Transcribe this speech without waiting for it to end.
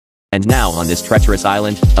And now on this treacherous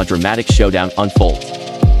island, a dramatic showdown unfolds.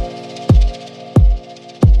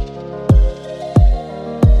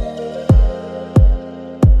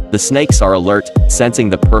 The snakes are alert, sensing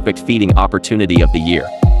the perfect feeding opportunity of the year.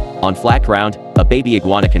 On flat ground, a baby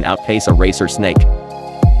iguana can outpace a racer snake.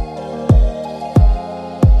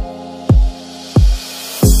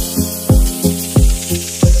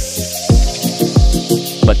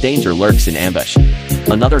 But danger lurks in ambush.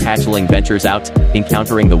 Another hatchling ventures out,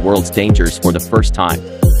 encountering the world's dangers for the first time.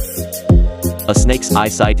 A snake's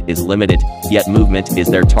eyesight is limited, yet movement is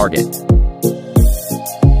their target.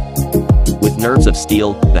 With nerves of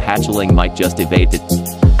steel, the hatchling might just evade it.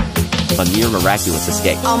 A near miraculous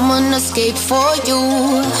escape. I'm an escape for you,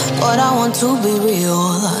 but I want to be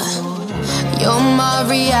real. You're my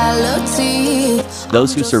reality.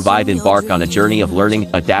 Those who survive embark on a journey of learning,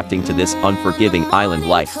 adapting to this unforgiving island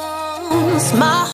life.